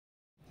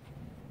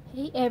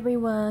Hey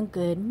everyone,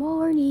 good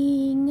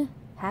morning.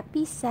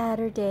 Happy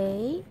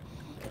Saturday.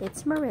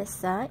 It's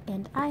Marissa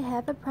and I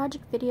have a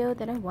project video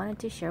that I wanted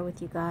to share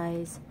with you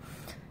guys.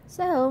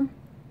 So,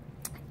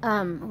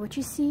 what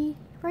you see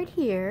right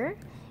here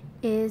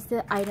is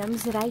the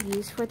items that I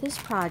use for this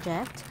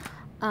project.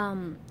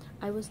 I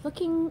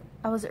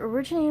was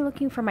originally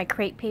looking for my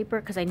crepe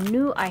paper because I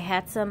knew I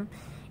had some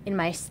in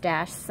my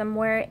stash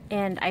somewhere,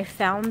 and I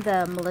found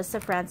the Melissa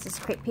Francis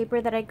crepe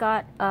paper that I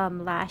got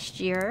last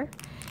year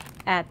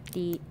at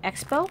the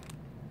expo,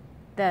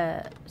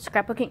 the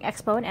scrapbooking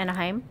expo in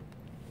Anaheim.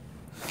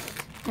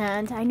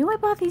 And I knew I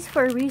bought these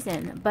for a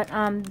reason, but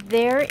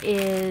there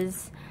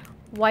is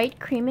white,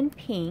 cream, and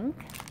pink,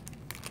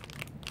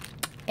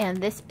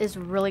 and this is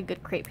really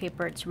good crepe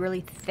paper. It's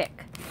really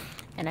thick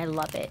and I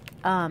love it.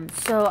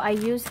 So I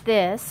used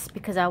this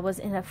because I was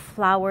in a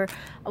flower,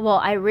 well,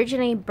 I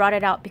originally brought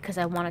it out because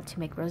I wanted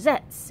to make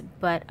rosettes,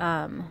 but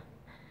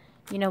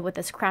you know, with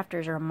us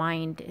crafters, our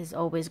mind is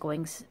always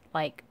going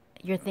like,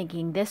 you're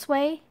thinking this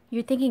way,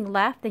 you're thinking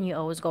left, then you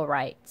always go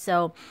right.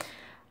 So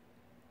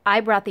I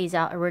brought these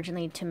out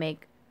originally to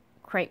make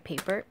crepe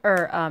paper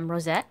or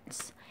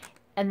rosettes,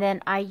 and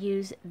then I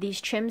use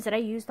these trims that I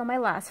used on my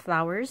last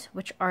flowers,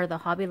 which are the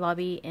Hobby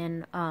Lobby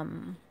in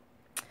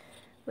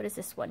what is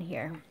this one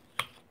here?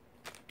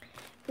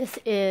 This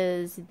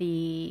is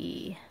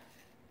the,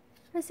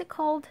 what is it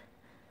called?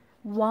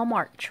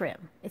 Walmart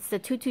trim. It's the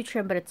tutu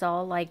trim, but it's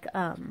all like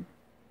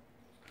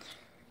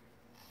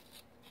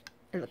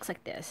it looks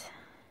like this.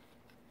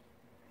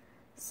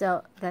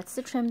 So that's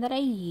the trim that I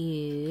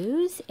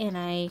use, and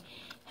I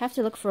have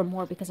to look for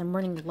more because I'm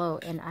running low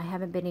and I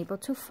haven't been able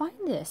to find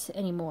this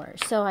anymore.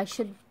 So I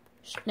should,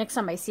 next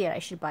time I see it, I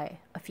should buy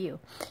a few.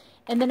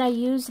 And then I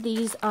use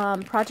these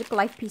Project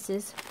Life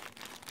pieces.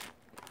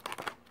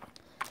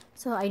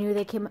 So I knew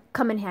they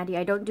come in handy.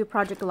 I don't do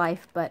Project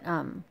Life, but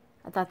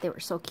I thought they were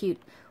so cute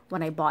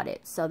when I bought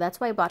it. So that's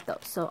why I bought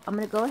those. So I'm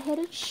going to go ahead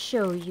and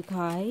show you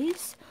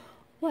guys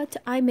what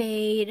I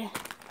made.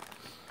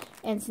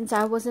 And since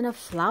I was in a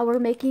flower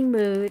making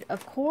mood,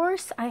 of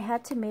course I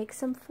had to make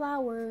some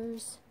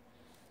flowers.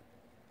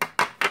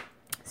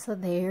 So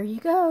there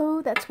you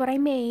go. That's what I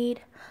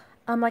made.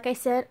 Like I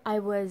said, I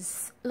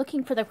was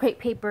looking for the crepe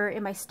paper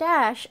in my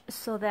stash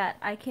so that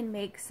I can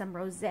make some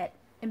rosette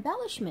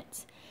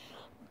embellishments.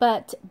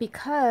 But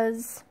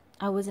because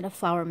I was in a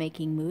flower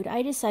making mood,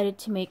 I decided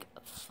to make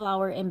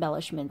flower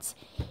embellishments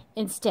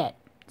instead.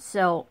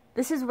 So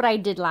this is what I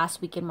did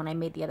last weekend when I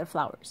made the other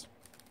flowers.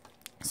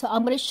 So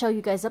I'm going to show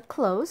you guys up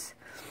close.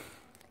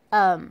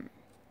 I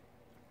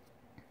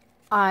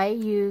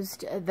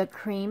used the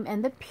cream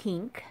and the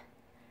pink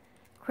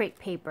crepe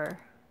paper,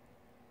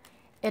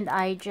 and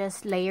I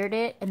just layered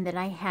it, and then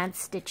I hand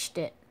stitched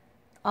it.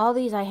 All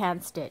these I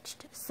hand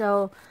stitched.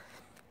 So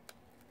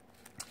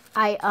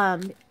I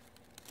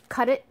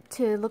cut it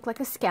to look like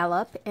a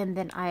scallop, and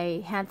then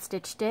I hand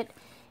stitched it,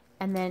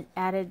 and then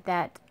added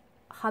that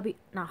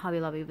not Hobby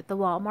Lobby, but the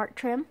Walmart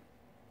trim.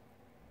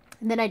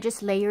 And then I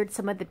just layered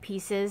some of the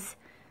pieces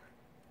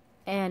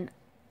and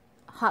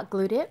hot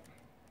glued it.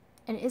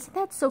 And isn't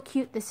that so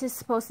cute? This is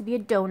supposed to be a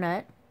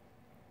donut.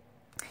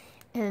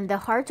 And the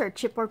hearts are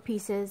chipboard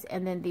pieces,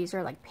 and then these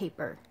are like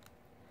paper.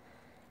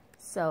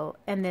 So,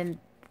 and then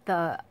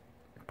the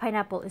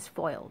pineapple is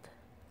foiled.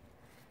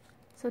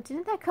 So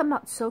didn't that come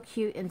out so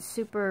cute and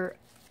super,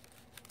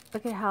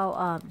 look at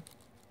how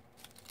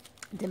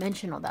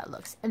dimensional that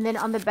looks. And then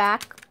on the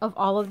back of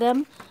all of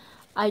them,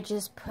 I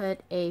just put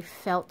a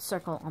felt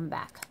circle on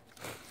back.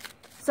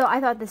 So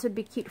I thought this would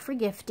be cute for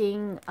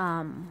gifting.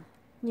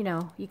 You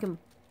know, you can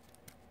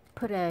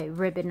put a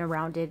ribbon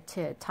around it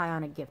to tie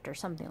on a gift or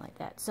something like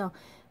that. So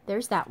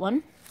there's that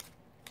one.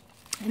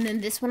 And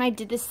then this one I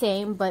did the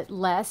same, but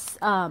less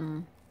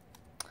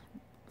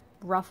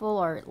ruffle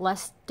or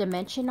less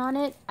dimension on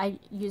it. I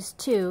used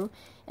two,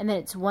 and then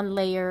it's one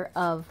layer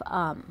of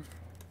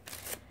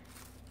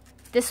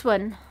this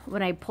one,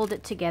 when I pulled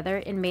it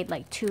together, it made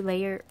like two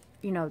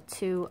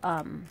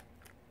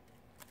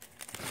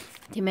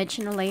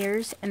dimensional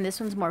layers, and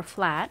this one's more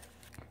flat.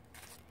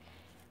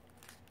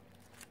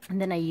 And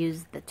then I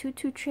used the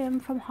tutu trim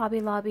from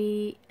Hobby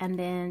Lobby, and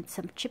then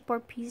some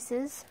chipboard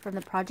pieces from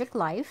the Project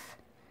Life.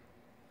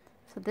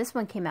 So this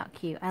one came out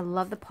cute. I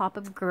love the pop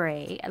of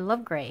gray. I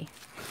love gray.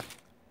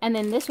 And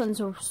then this one's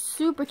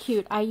super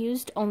cute. I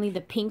used only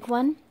the pink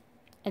one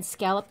and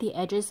scalloped the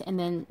edges, and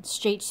then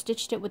straight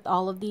stitched it with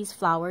all of these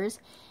flowers.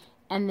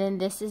 And then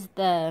this is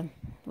the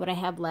what I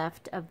have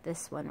left of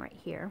this one right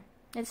here.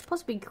 It's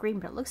supposed to be green,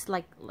 but it looks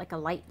like a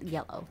light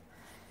yellow.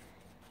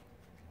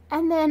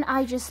 And then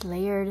I just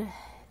layered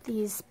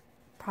these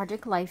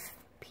Project Life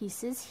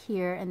pieces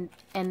here, and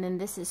then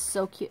this is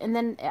so cute. And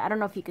then I don't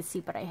know if you can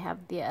see, but I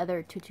have the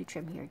other tutu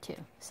trim here too.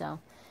 So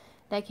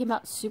that came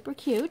out super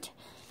cute.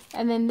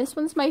 And then this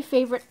one's my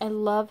favorite. I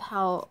love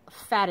how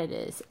fat it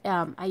is.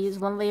 I use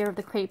one layer of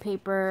the crepe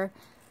paper,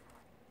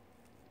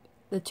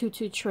 the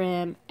tutu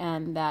trim,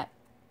 and that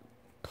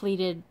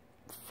pleated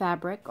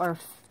fabric or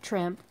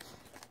trim.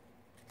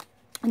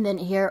 And then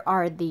here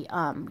are the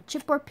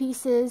chipboard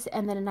pieces,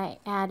 and then I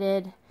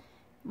added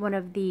one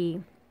of the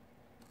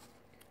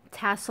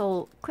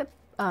tassel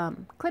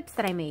clips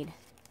that I made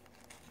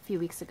a few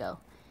weeks ago,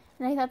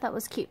 and I thought that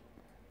was cute.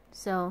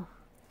 So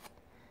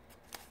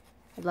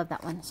I love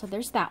that one. So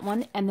there's that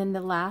one, and then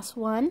the last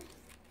one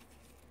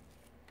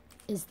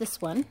is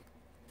this one,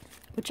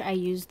 which I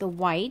use the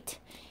white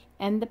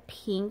and the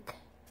pink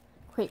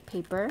crepe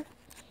paper.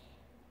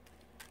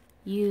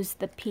 Use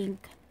the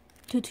pink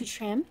tutu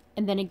trim,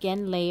 and then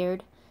again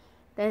layered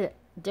the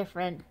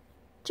different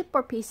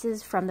chipboard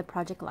pieces from the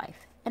Project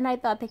Life. And I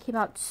thought they came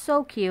out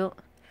so cute.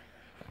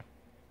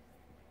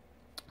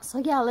 So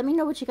yeah, let me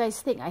know what you guys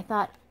think. I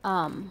thought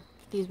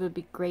these would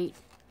be great,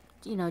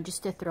 you know,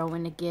 just to throw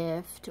in a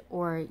gift,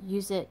 or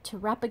use it to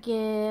wrap a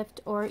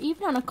gift, or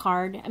even on a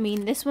card. I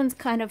mean, this one's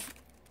kind of,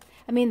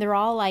 I mean, they're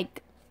all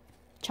like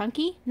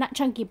chunky, not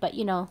chunky, but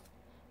you know,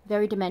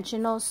 very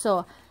dimensional.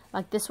 So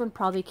like this one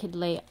probably could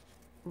lay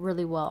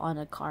really well on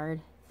a card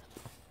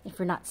if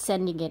you're not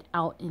sending it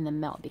out in the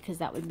mail, because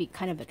that would be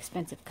kind of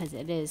expensive because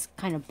it is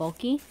kind of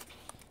bulky.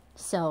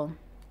 So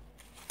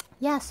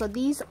yeah, so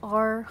these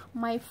are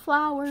my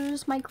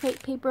flowers, my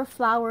crepe paper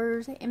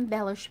flowers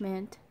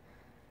embellishment.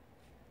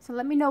 So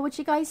let me know what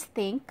you guys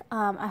think.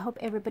 I hope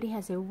everybody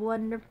has a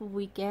wonderful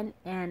weekend,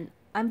 and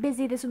I'm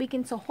busy this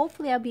weekend, so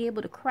hopefully I'll be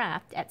able to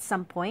craft at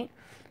some point,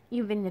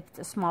 even if it's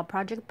a small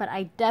project. But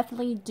I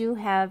definitely do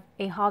have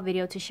a haul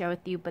video to share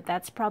with you, but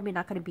that's probably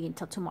not going to be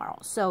until tomorrow.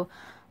 So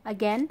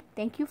again,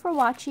 thank you for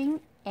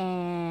watching,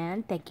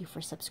 and thank you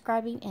for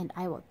subscribing, and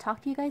I will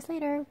talk to you guys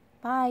later.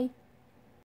 Bye.